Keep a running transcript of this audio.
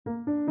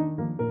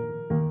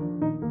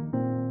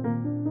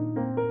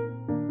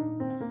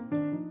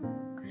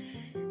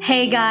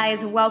Hey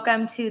guys,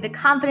 welcome to the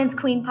Confidence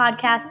Queen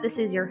podcast. This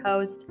is your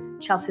host,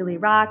 Chelsea Lee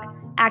Rock,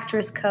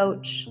 actress,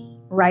 coach,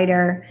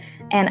 writer,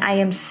 and I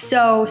am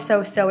so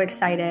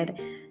excited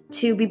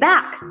to be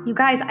back. You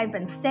guys, I've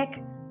been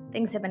sick.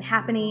 Things have been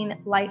happening.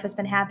 Life has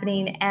been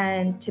happening.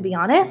 And to be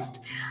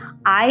honest,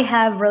 I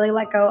have really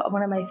let go of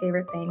one of my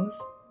favorite things,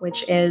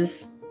 which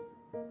is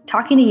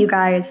talking to you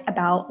guys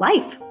about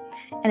life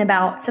and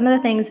about some of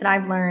the things that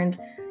I've learned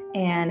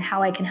and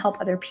how I can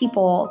help other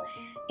people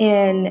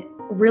in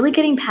really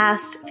getting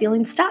past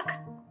feeling stuck,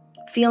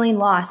 feeling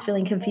lost,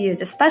 feeling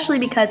confused, especially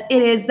because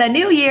it is the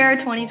new year,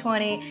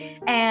 2020.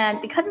 And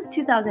because it's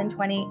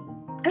 2020,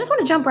 I just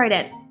want to jump right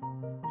in.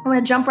 I want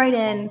to jump right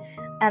in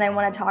and I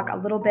want to talk a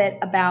little bit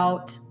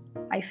about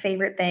my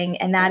favorite thing,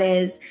 and that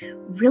is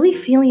really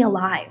feeling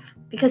alive.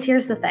 Because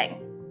here's the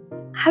thing.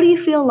 How do you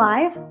feel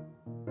alive?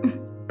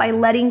 By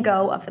letting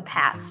go of the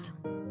past.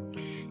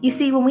 You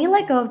see, when we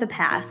let go of the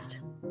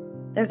past,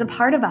 there's a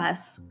part of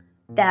us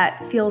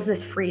that feels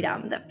this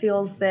freedom, that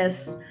feels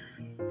this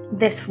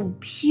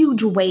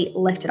huge weight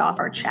lifted off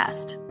our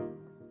chest.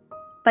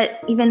 But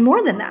even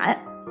more than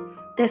that,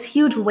 this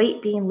huge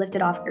weight being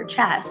lifted off your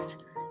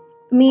chest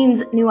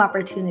means new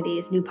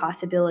opportunities, new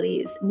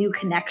possibilities, new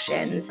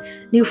connections,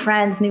 new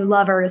friends, new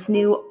lovers,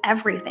 new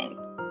everything.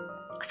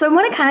 So I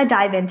want to kind of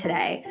dive in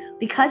today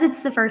because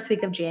it's the first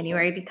week of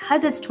January,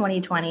 because it's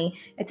 2020,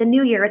 it's a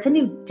new year, it's a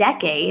new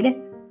decade.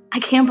 I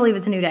can't believe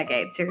it's a new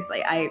decade.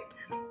 Seriously, I'm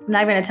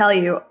not even going to tell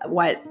you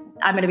what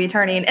I'm going to be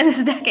turning in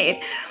this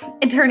decade,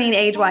 turning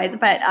age-wise.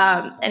 But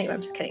anyway,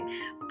 I'm just kidding.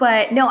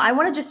 But no, I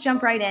want to just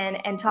jump right in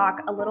and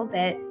talk a little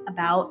bit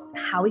about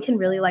how we can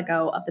really let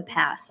go of the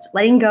past,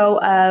 letting go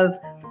of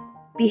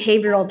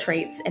behavioral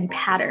traits and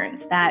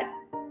patterns that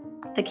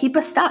keep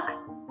us stuck.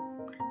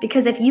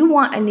 Because if you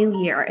want a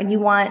new year and you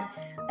want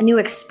a new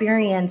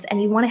experience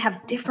and you want to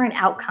have different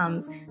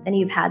outcomes than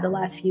you've had the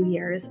last few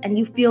years, and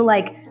you feel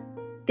like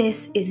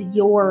this is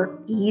your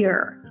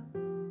year,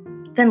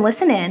 then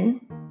listen in,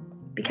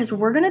 because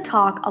we're going to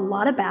talk a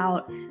lot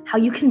about how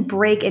you can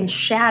break and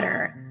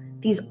shatter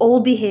these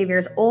old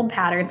behaviors, old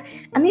patterns,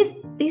 and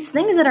these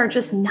things that are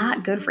just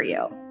not good for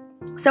you.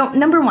 So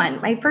number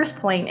one, my first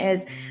point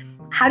is,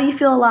 how do you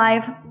feel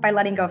alive? By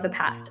letting go of the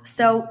past.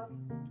 So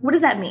what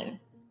does that mean?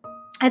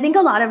 I think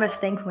a lot of us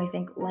think when we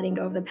think letting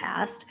go of the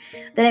past,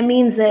 that it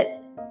means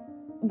that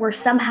we're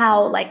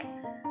somehow like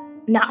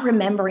not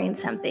remembering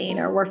something,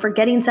 or we're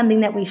forgetting something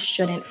that we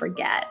shouldn't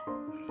forget.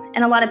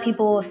 And a lot of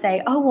people will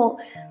say, oh, well,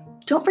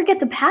 don't forget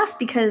the past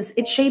because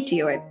it shaped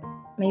you. It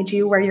made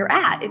you where you're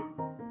at. It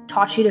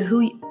taught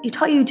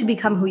you to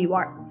become who you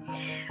are.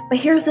 But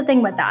here's the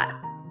thing with that.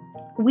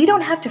 We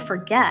don't have to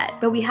forget,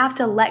 but we have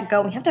to let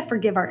go. We have to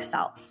forgive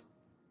ourselves.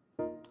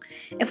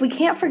 If we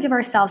can't forgive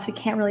ourselves, we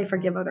can't really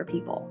forgive other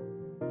people.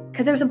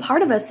 Because there's a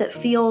part of us that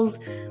feels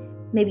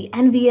maybe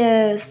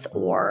envious,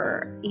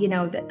 or,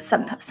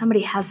 that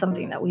somebody has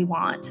something that we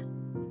want.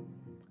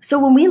 So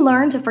when we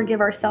learn to forgive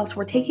ourselves,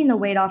 we're taking the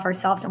weight off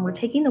ourselves and we're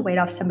taking the weight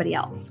off somebody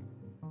else.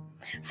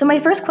 So my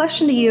first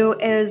question to you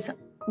is,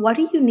 what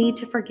do you need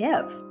to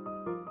forgive?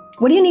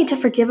 What do you need to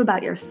forgive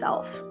about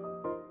yourself?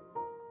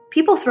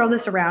 People throw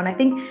this around. I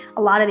think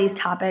a lot of these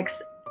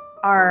topics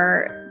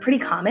are pretty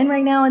common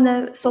right now in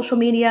the social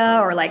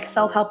media or like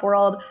self-help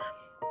world.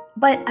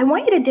 But I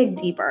want you to dig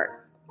deeper,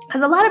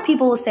 because a lot of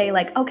people will say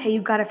like, okay,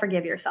 you've got to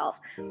forgive yourself,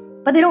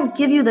 but they don't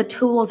give you the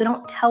tools. They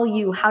don't tell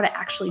you how to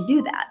actually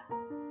do that.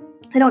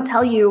 They don't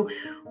tell you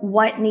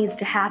what needs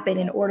to happen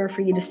in order for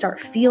you to start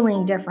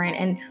feeling different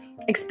and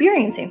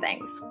experiencing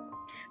things.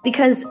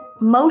 Because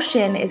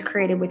motion is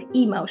created with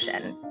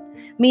emotion,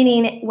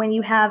 meaning when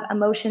you have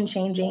emotion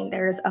changing,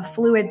 there's a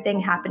fluid thing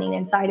happening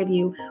inside of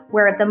you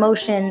where the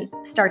motion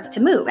starts to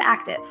move,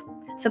 active.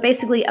 So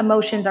basically,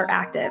 emotions are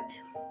active.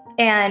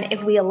 And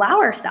if we allow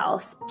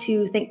ourselves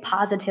to think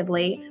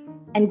positively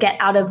and get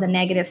out of the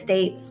negative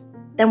states,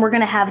 then we're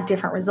going to have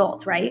different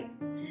results, right?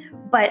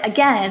 But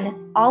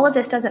again, all of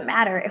this doesn't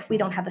matter if we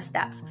don't have the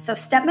steps. So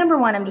step number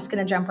one, I'm just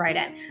going to jump right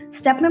in.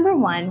 Step number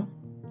one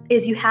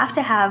is you have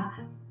to have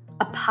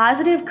a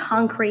positive,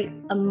 concrete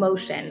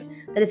emotion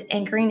that is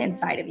anchoring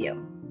inside of you.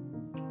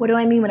 What do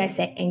I mean when I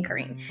say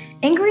anchoring?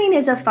 Anchoring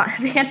is a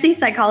fancy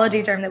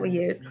psychology term that we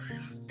use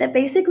that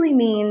basically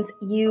means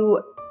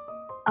you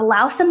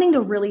allow something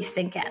to really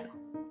sink in.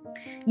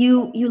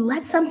 You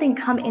let something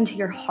come into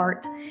your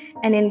heart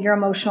and in your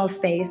emotional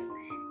space.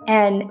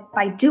 And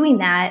by doing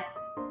that,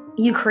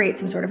 you create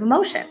some sort of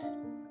emotion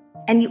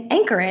and you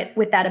anchor it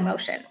with that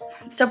emotion.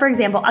 So for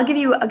example, I'll give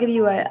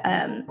you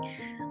a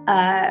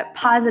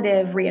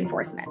positive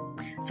reinforcement.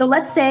 So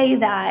let's say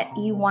that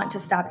you want to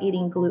stop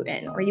eating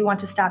gluten, or you want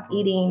to stop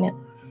eating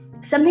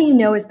something you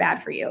know is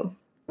bad for you.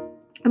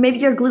 Or maybe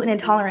you're gluten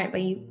intolerant,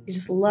 but you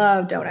just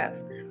love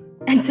donuts.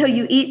 And so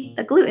you eat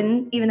the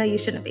gluten even though you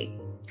shouldn't be.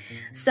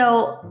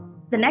 So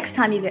the next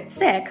time you get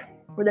sick,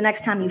 or the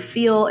next time you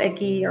feel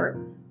icky or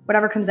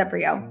whatever comes up for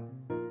you,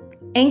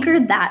 anchor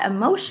that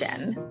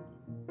emotion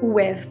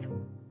with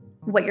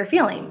what you're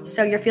feeling.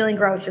 So you're feeling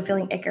gross, you're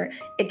feeling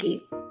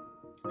icky.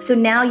 So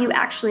now you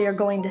actually are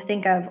going to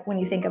think of, when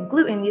you think of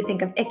gluten, you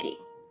think of icky.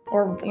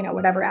 or,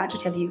 whatever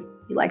adjective you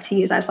like to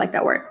use. I just like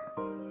that word.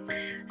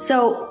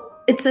 So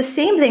it's the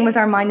same thing with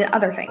our mind and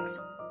other things.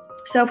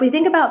 So if we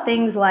think about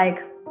things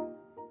like,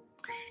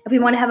 if we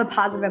want to have a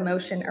positive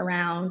emotion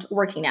around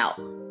working out,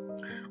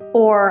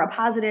 or a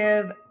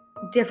positive,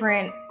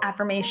 different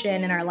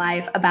affirmation in our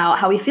life about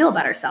how we feel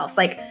about ourselves,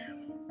 like,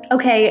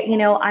 okay,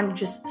 I'm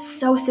just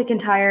so sick and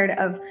tired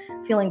of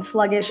feeling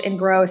sluggish and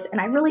gross, and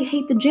I really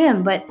hate the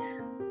gym, but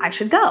I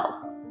should go.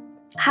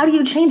 How do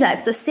you change that?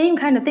 It's the same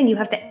kind of thing. You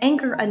have to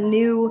anchor a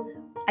new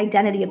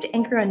identity. You have to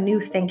anchor a new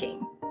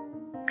thinking.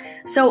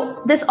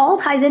 So this all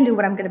ties into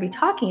what I'm going to be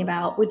talking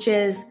about, which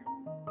is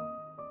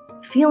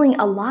feeling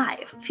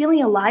alive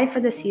for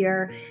this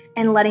year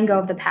and letting go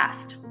of the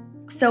past.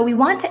 So we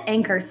want to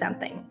anchor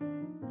something.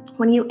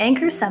 When you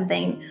anchor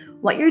something,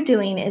 what you're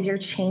doing is you're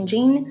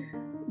changing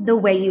the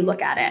way you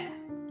look at it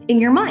in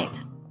your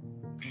mind.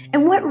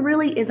 And what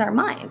really is our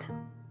mind?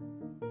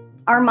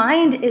 Our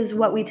mind is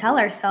what we tell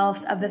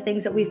ourselves of the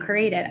things that we've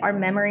created, our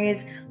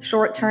memories,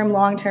 short-term,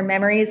 long-term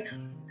memories,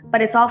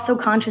 but it's also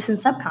conscious and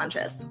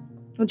subconscious,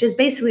 which is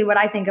basically what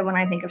I think of when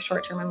I think of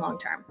short-term and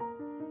long-term.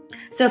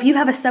 So if you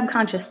have a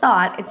subconscious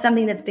thought, it's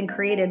something that's been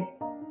created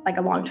like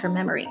a long-term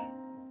memory.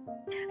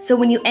 So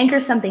when you anchor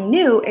something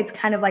new, it's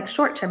kind of like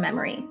short-term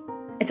memory.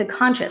 It's a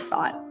conscious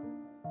thought.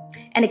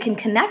 And it can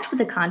connect with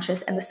the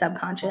conscious and the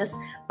subconscious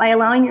by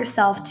allowing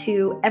yourself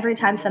to, every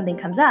time something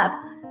comes up,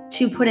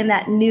 to put in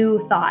that new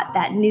thought,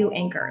 that new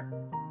anchor.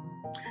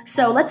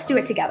 So let's do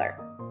it together.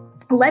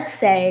 Let's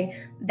say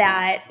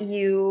that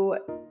you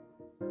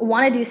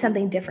want to do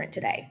something different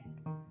today.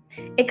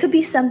 It could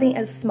be something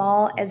as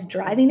small as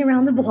driving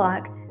around the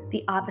block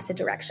the opposite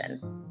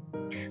direction.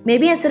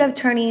 Maybe instead of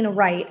turning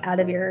right out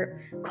of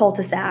your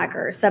cul-de-sac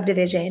or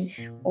subdivision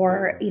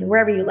or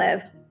wherever you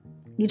live,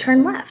 you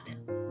turn left.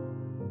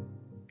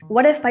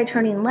 What if by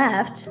turning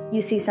left,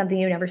 you see something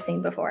you've never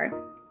seen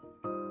before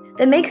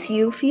that makes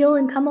you feel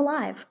and come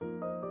alive?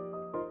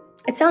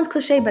 It sounds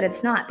cliche, but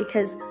it's not,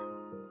 because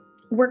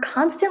we're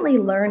constantly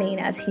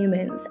learning as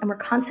humans, and we're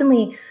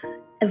constantly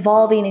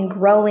evolving and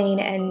growing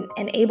and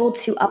able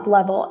to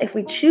up-level if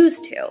we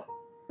choose to,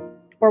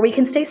 or we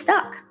can stay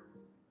stuck,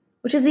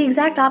 which is the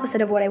exact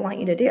opposite of what I want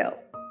you to do.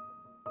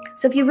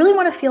 So if you really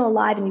want to feel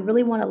alive and you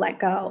really want to let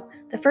go,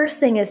 the first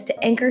thing is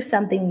to anchor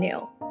something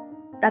new.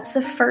 That's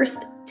the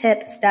first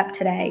step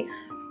today,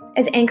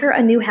 is anchor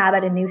a new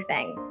habit, a new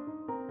thing.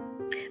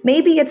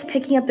 Maybe it's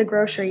picking up the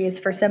groceries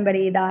for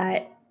somebody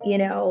that,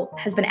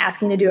 has been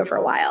asking to do it for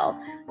a while.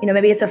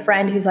 Maybe it's a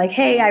friend who's like,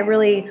 hey, I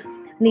really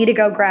need to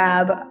go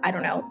grab,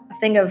 a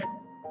thing of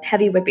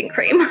heavy whipping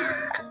cream.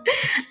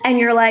 And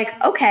you're like,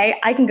 okay,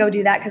 I can go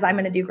do that because I'm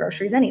going to do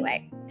groceries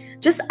anyway.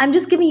 I'm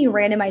just giving you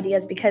random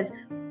ideas because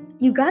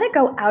you got to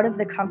go out of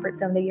the comfort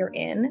zone that you're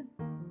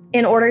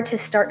in order to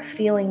start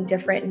feeling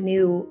different,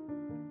 new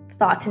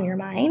thoughts in your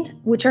mind,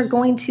 which are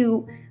going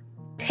to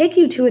take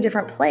you to a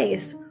different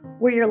place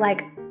where you're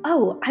like,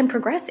 oh, I'm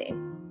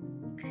progressing.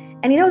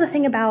 And the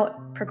thing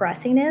about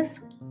progressing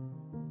is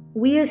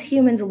we as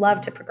humans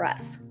love to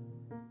progress.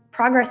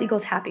 Progress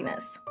equals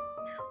happiness.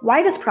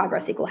 Why does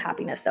progress equal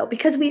happiness, though?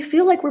 Because we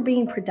feel like we're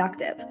being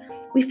productive.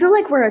 We feel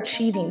like we're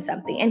achieving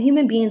something, and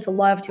human beings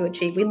love to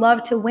achieve. We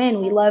love to win.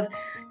 We love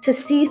to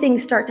see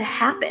things start to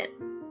happen.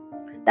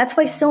 That's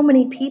why so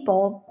many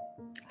people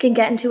can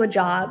get into a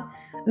job,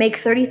 make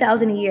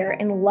 $30,000 a year,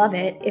 and love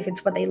it if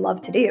it's what they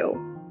love to do.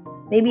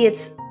 Maybe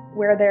it's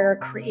where they're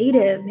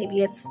creative.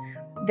 Maybe it's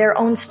their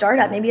own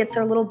startup. Maybe it's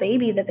their little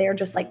baby that they're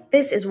just like,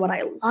 this is what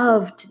I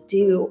love to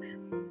do.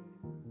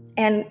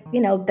 And,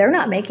 they're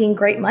not making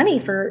great money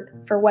for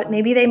what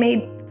maybe they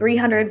made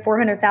 $300,000,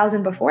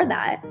 $400,000 before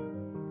that.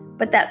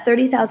 But that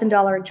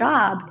 $30,000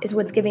 job is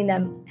what's giving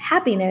them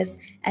happiness.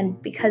 And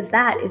because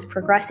that is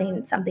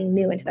progressing something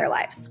new into their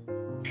lives.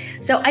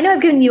 So I know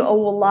I've given you a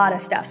lot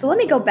of stuff. So let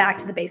me go back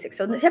to the basics.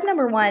 So tip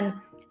number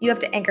 1, you have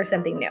to anchor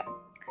something new.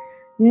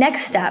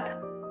 Next step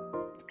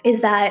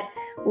is that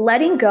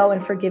letting go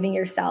and forgiving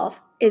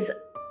yourself is,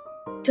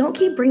 don't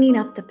keep bringing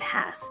up the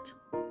past.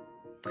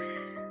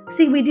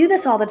 See, we do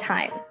this all the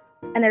time.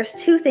 And there's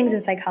 2 things in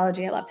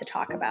psychology I love to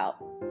talk about.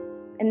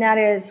 And that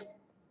is,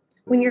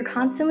 when you're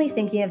constantly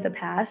thinking of the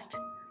past,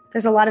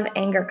 there's a lot of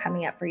anger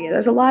coming up for you.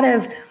 There's a lot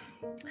of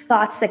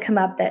thoughts that come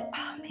up that,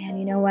 oh man,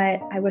 you know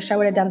what? I wish I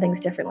would have done things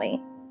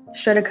differently.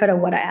 Shoulda, coulda,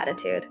 woulda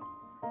attitude.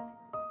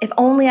 If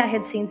only I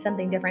had seen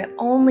something different. If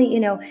only,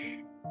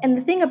 And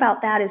the thing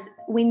about that is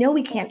we know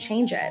we can't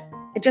change it.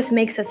 It just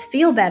makes us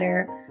feel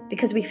better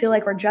because we feel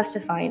like we're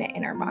justifying it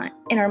in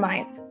our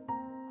minds.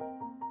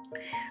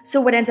 So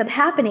what ends up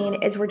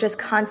happening is we're just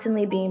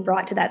constantly being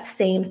brought to that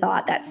same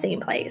thought, that same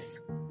place.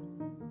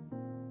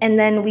 And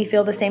then we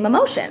feel the same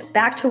emotion.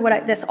 Back to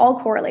this all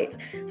correlates.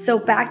 So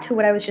back to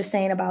what I was just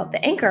saying about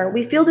the anchor,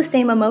 we feel the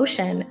same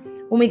emotion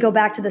when we go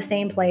back to the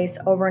same place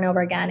over and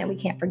over again and we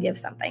can't forgive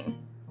something.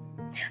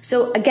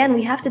 So again,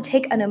 we have to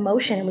take an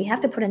emotion and we have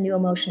to put a new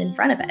emotion in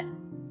front of it.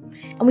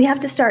 And we have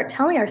to start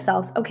telling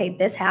ourselves, okay,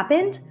 this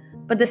happened,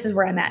 but this is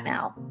where I'm at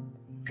now.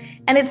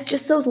 And it's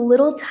just those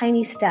little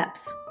tiny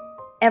steps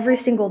every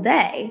single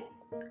day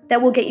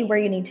that will get you where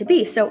you need to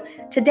be. So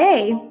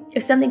today,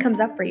 if something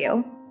comes up for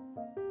you,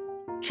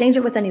 change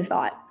it with a new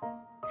thought.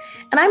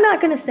 And I'm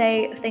not going to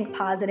say think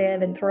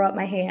positive and throw up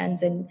my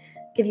hands and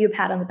give you a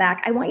pat on the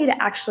back. I want you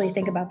to actually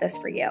think about this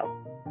for you.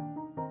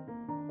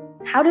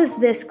 How does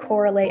this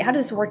correlate? How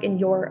does this work in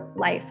your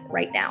life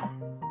right now?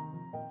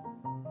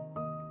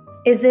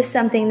 Is this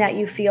something that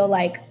you feel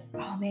like,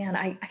 oh man,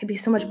 I could be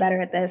so much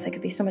better at this. I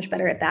could be so much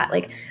better at that.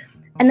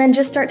 And then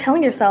just start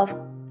telling yourself,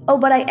 oh,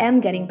 but I am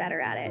getting better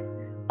at it.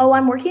 Oh,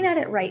 I'm working at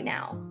it right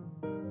now.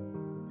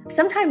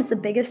 Sometimes the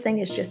biggest thing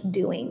is just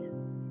doing.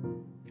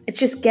 It's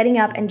just getting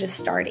up and just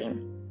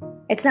starting.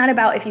 It's not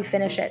about if you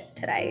finish it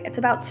today. It's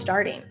about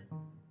starting.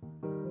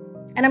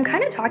 And I'm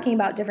kind of talking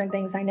about different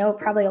things. I know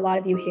probably a lot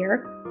of you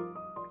here,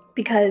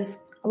 because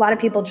a lot of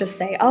people just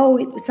say, oh,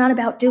 it's not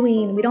about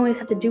doing. We don't always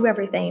have to do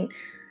everything.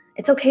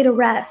 It's okay to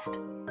rest.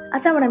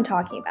 That's not what I'm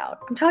talking about.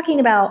 I'm talking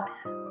about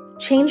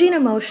changing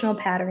emotional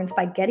patterns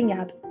by getting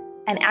up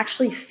and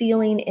actually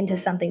feeling into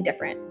something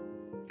different.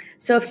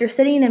 So if you're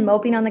sitting and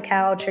moping on the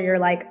couch, or you're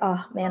like,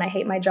 oh man, I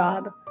hate my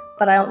job,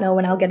 but I don't know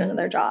when I'll get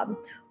another job.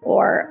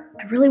 Or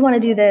I really want to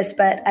do this,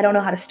 but I don't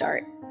know how to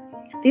start.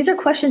 These are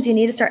questions you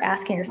need to start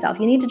asking yourself.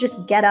 You need to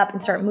just get up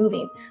and start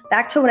moving.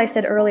 Back to what I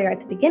said earlier at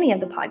the beginning of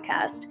the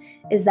podcast,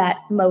 is that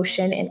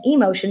motion and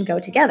emotion go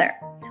together.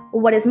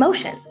 Well, what is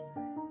motion?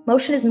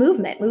 Motion is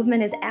movement.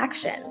 Movement is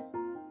action.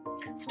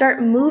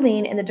 Start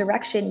moving in the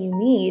direction you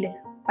need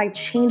by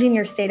changing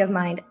your state of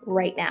mind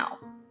right now.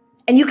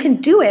 And you can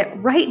do it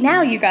right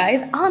now, you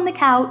guys, on the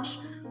couch,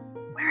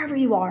 wherever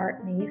you are.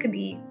 I mean, you could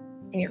be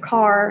in your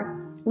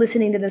car,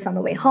 listening to this on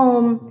the way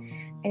home,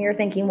 and you're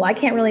thinking, well, I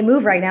can't really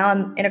move right now.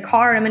 I'm in a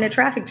car and I'm in a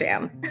traffic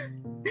jam.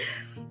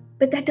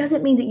 But that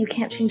doesn't mean that you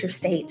can't change your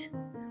state.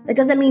 That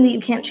doesn't mean that you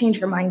can't change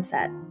your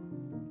mindset.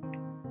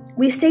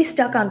 We stay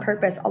stuck on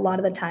purpose a lot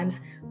of the times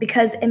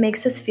because it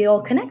makes us feel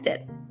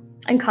connected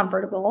and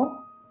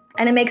comfortable,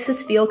 and it makes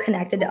us feel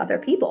connected to other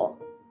people.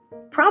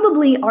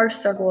 Probably our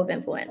circle of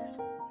influence.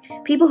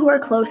 People who are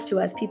close to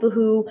us, people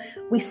who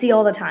we see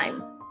all the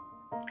time.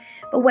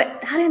 But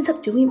what that ends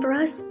up doing for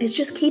us is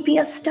just keeping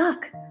us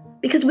stuck,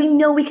 because we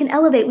know we can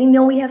elevate. We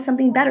know we have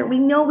something better. We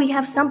know we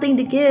have something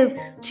to give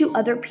to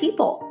other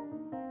people.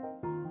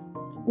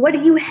 What do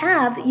you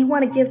have that you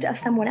want to give to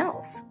someone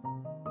else?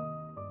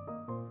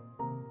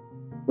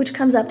 Which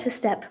comes up to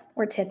step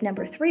or tip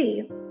number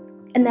 3.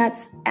 And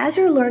that's, as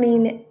you're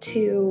learning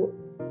to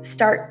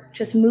start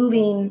just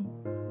moving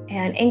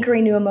and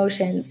anchoring new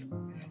emotions,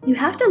 you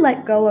have to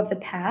let go of the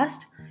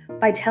past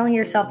by telling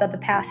yourself that the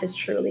past is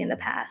truly in the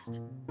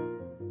past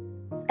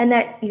and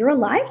that you're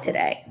alive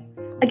today.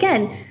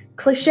 Again,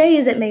 cliche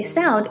as it may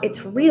sound,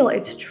 it's real,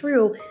 it's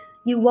true.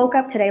 You woke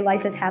up today,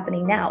 life is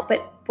happening now.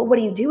 But what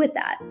do you do with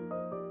that?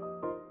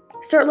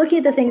 Start looking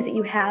at the things that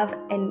you have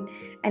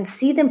and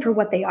see them for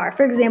what they are.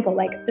 For example,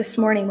 like this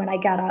morning when I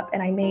got up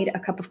and I made a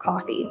cup of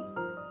coffee.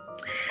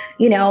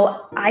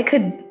 I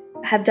could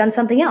have done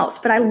something else,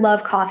 but I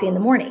love coffee in the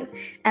morning.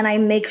 And I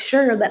make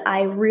sure that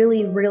I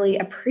really, really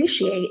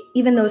appreciate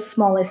even those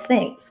smallest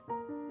things.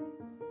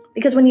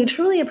 Because when you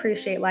truly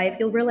appreciate life,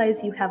 you'll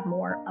realize you have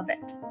more of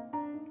it.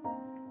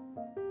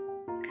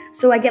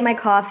 So I get my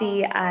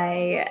coffee,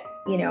 I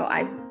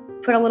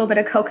put a little bit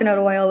of coconut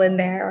oil in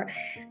there,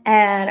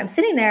 and I'm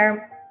sitting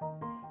there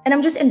and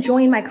I'm just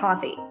enjoying my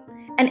coffee.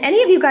 And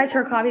any of you guys who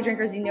are coffee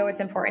drinkers, you know it's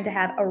important to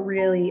have a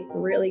really,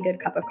 really good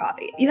cup of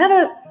coffee. If you have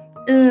a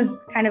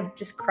kind of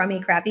just crummy,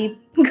 crappy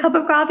cup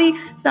of coffee,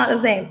 it's not the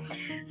same.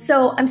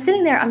 So I'm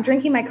sitting there, I'm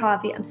drinking my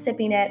coffee, I'm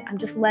sipping it, I'm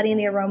just letting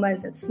the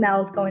aromas and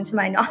smells go into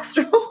my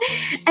nostrils.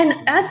 And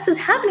as this is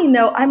happening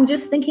though, I'm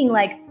just thinking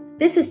like,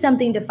 this is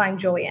something to find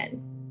joy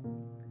in.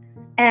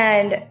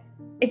 And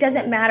it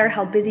doesn't matter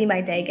how busy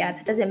my day gets.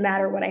 It doesn't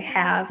matter what I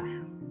have.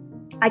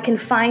 I can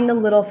find the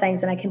little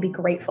things and I can be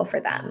grateful for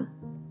them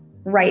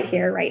right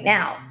here, right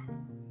now.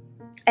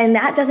 And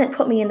that doesn't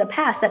put me in the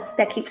past.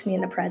 That keeps me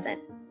in the present.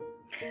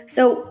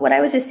 So what I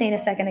was just saying a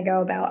second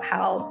ago about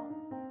how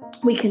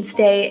we can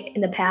stay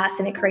in the past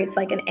and it creates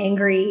like an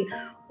angry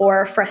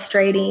or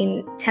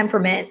frustrating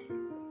temperament.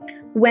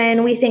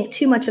 When we think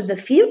too much of the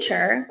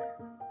future,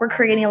 we're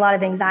creating a lot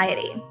of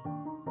anxiety.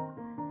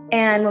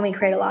 And when we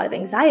create a lot of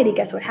anxiety,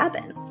 guess what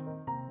happens?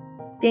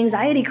 The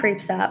anxiety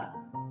creeps up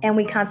and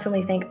we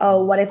constantly think,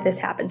 oh, what if this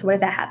happens? What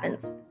if that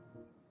happens?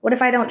 What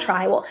if I don't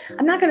try? Well,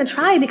 I'm not going to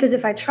try because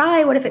if I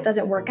try, what if it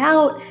doesn't work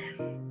out?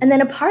 And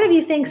then a part of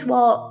you thinks,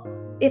 well,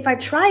 if I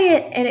try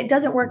it and it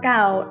doesn't work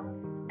out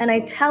and I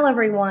tell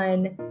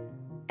everyone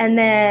and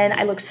then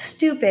I look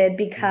stupid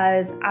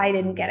because I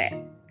didn't get it.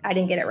 I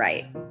didn't get it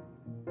right.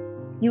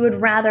 You would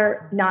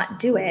rather not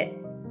do it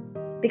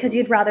because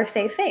you'd rather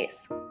save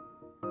face.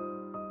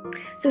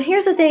 So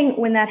here's the thing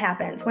when that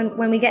happens,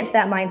 when we get into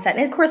that mindset,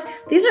 and of course,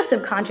 these are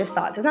subconscious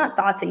thoughts. It's not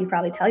thoughts that you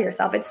probably tell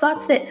yourself. It's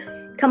thoughts that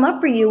come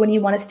up for you when you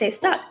want to stay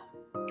stuck.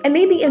 And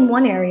maybe in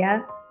one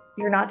area,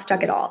 you're not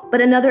stuck at all.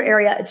 But another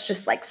area, it's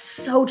just like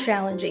so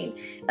challenging.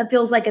 It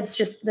feels like it's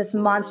just this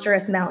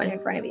monstrous mountain in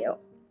front of you.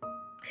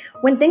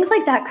 When things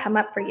like that come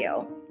up for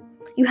you,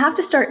 you have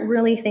to start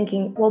really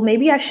thinking, well,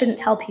 maybe I shouldn't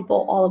tell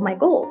people all of my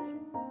goals.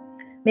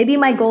 Maybe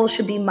my goals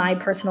should be my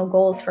personal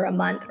goals for a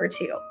month or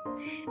two.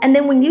 And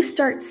then when you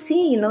start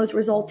seeing those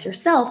results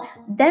yourself,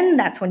 then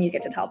that's when you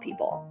get to tell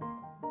people.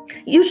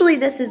 Usually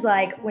this is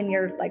like when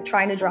you're like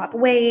trying to drop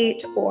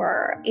weight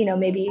or,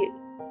 maybe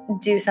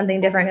do something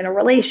different in a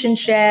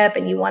relationship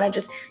and you want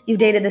to you've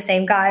dated the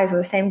same guys or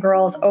the same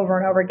girls over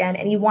and over again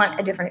and you want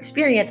a different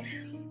experience.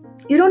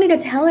 You don't need to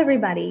tell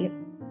everybody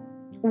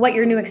what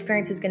your new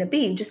experience is going to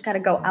be. You just got to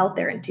go out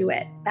there and do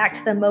it. Back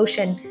to the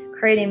motion,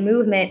 creating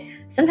movement.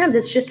 Sometimes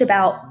it's just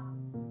about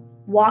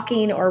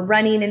walking or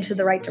running into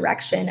the right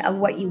direction of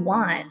what you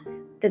want,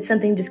 that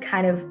something just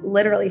kind of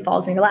literally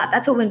falls in your lap.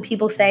 That's what when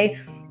people say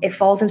it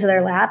falls into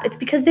their lap, it's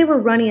because they were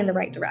running in the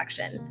right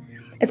direction.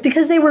 It's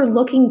because they were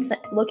looking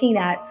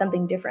at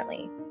something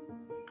differently.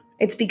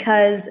 It's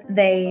because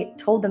they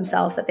told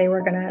themselves that they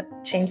were going to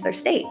change their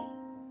state.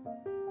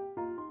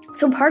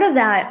 So part of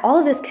that, all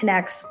of this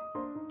connects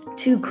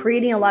to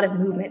creating a lot of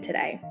movement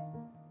today.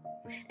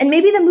 And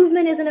maybe the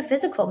movement isn't a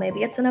physical,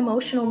 maybe it's an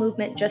emotional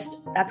movement, just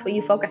that's what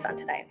you focus on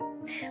today.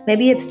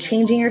 Maybe it's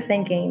changing your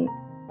thinking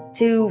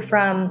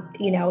from,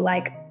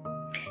 like,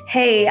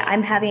 hey,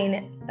 I'm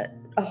having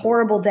a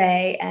horrible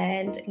day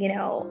and,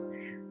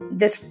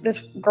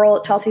 this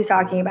girl Chelsea's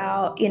talking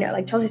about,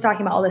 Chelsea's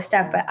talking about all this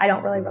stuff, but I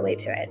don't really relate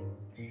to it.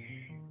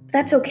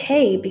 That's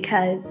okay,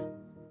 because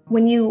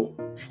when you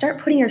start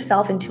putting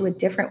yourself into a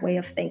different way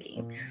of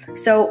thinking.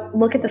 So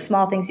look at the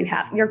small things you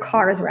have. Your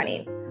car is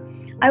running.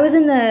 I was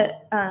in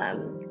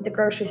the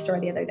grocery store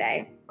the other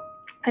day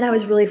and I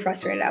was really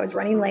frustrated. I was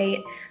running late.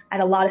 I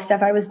had a lot of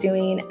stuff I was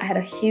doing. I had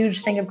a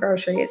huge thing of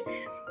groceries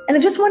and I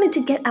just wanted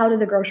to get out of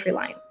the grocery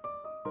line.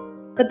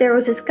 But there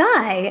was this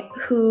guy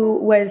who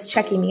was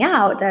checking me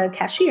out, the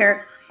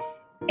cashier,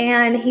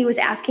 and he was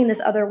asking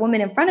this other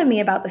woman in front of me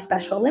about the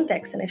Special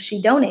Olympics and if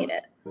she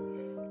donated.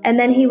 And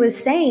then he was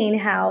saying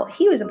how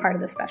he was a part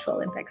of the Special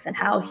Olympics and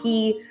how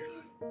he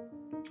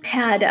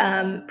had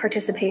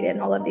participated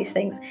in all of these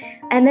things.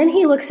 And then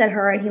he looks at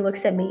her and he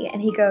looks at me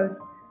and he goes,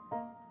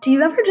 do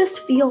you ever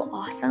just feel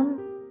awesome?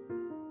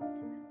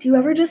 Do you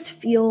ever just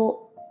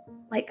feel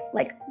like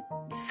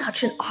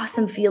such an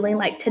awesome feeling,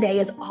 like today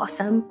is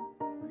awesome?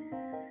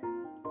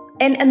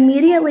 And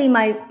immediately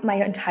my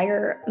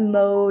entire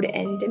mode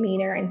and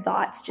demeanor and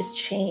thoughts just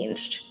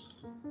changed.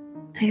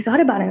 And I thought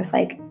about it. I was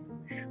like,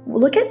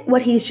 look at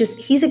what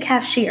he's a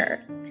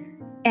cashier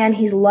and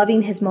he's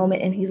loving his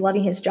moment and he's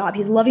loving his job.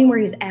 He's loving where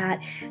he's at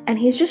and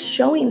he's just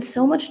showing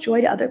so much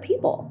joy to other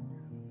people.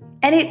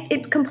 And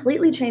it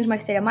completely changed my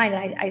state of mind.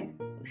 And I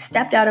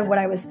stepped out of what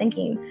I was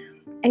thinking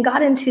and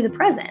got into the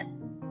present.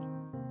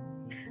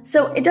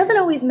 So it doesn't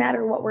always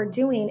matter what we're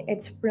doing.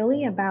 It's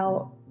really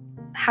about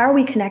how are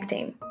we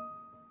connecting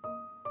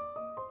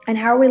and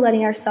how are we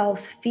letting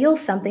ourselves feel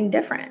something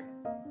different?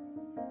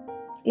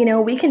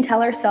 We can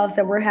tell ourselves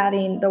that we're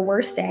having the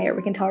worst day, or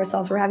we can tell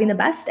ourselves we're having the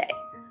best day.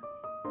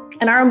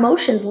 And our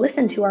emotions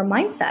listen to our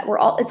mindset.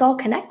 It's all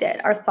connected.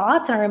 Our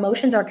thoughts and our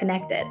emotions are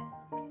connected.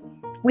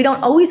 We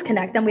don't always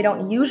connect them. We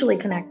don't usually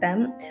connect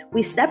them.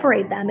 We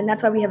separate them, and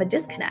that's why we have a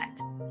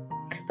disconnect.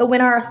 But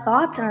when our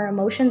thoughts and our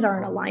emotions are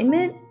in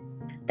alignment,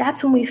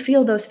 that's when we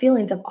feel those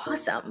feelings of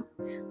awesome,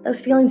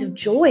 those feelings of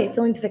joy,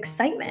 feelings of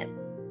excitement.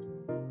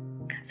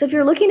 So if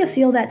you're looking to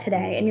feel that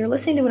today and you're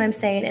listening to what I'm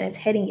saying and it's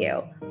hitting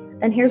you,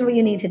 then here's what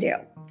you need to do.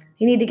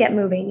 You need to get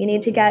moving. You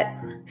need to get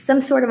some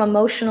sort of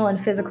emotional and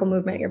physical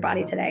movement in your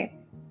body today.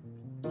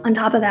 On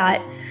top of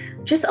that,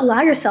 just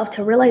allow yourself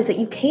to realize that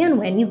you can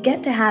win. You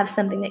get to have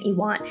something that you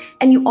want,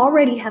 and you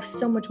already have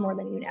so much more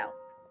than you know.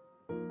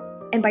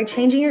 And by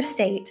changing your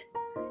state,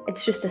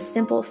 it's just a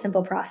simple,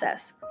 simple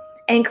process.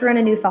 Anchor in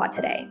a new thought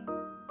today.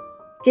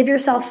 Give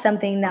yourself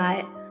something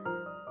that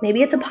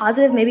maybe it's a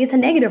positive, maybe it's a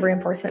negative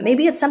reinforcement.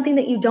 Maybe it's something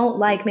that you don't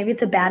like. Maybe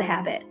it's a bad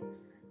habit.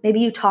 Maybe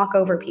you talk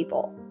over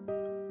people.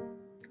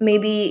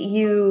 Maybe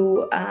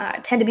you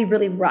tend to be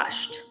really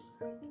rushed.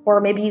 Or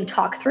maybe you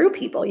talk through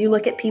people. You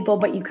look at people,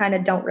 but you kind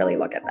of don't really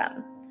look at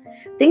them.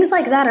 Things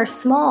like that are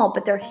small,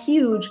 but they're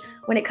huge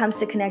when it comes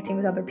to connecting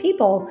with other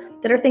people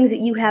that are things that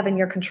you have in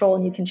your control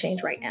and you can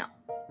change right now.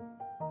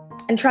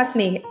 And trust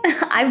me,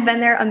 I've been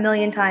there a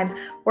million times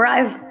where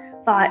I've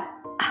thought,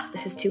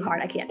 this is too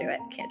hard. I can't do it.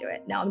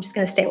 No, I'm just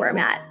going to stay where I'm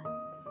at.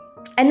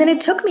 And then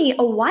it took me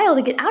a while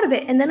to get out of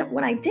it. And then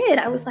when I did,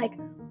 I was like,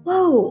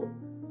 whoa,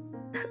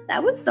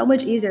 that was so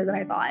much easier than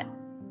I thought.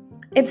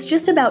 It's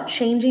just about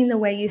changing the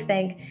way you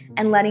think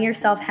and letting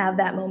yourself have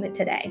that moment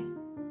today.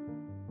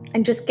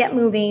 And just get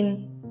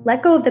moving.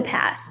 Let go of the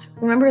past.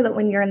 Remember that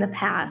when you're in the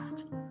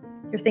past,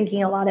 you're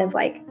thinking a lot of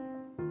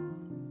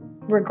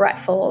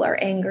regretful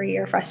or angry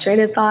or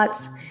frustrated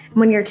thoughts. And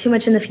when you're too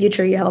much in the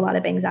future, you have a lot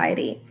of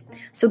anxiety.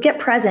 So get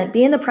present.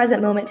 Be in the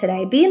present moment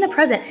today. Be in the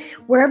present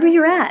wherever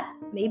you're at.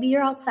 Maybe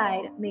you're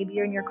outside. Maybe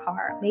you're in your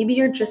car. Maybe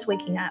you're just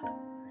waking up.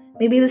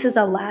 Maybe this is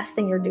the last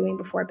thing you're doing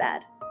before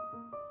bed.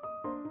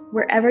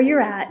 Wherever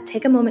you're at,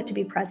 take a moment to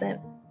be present.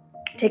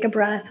 Take a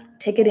breath,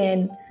 take it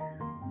in.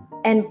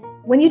 And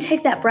when you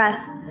take that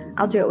breath,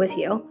 I'll do it with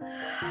you.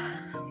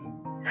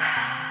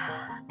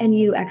 And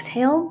you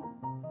exhale,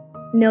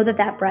 know that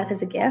that breath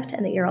is a gift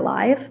and that you're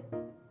alive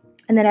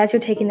And then as you're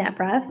taking that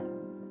breath,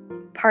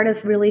 part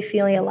of really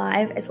feeling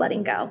alive is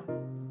letting go.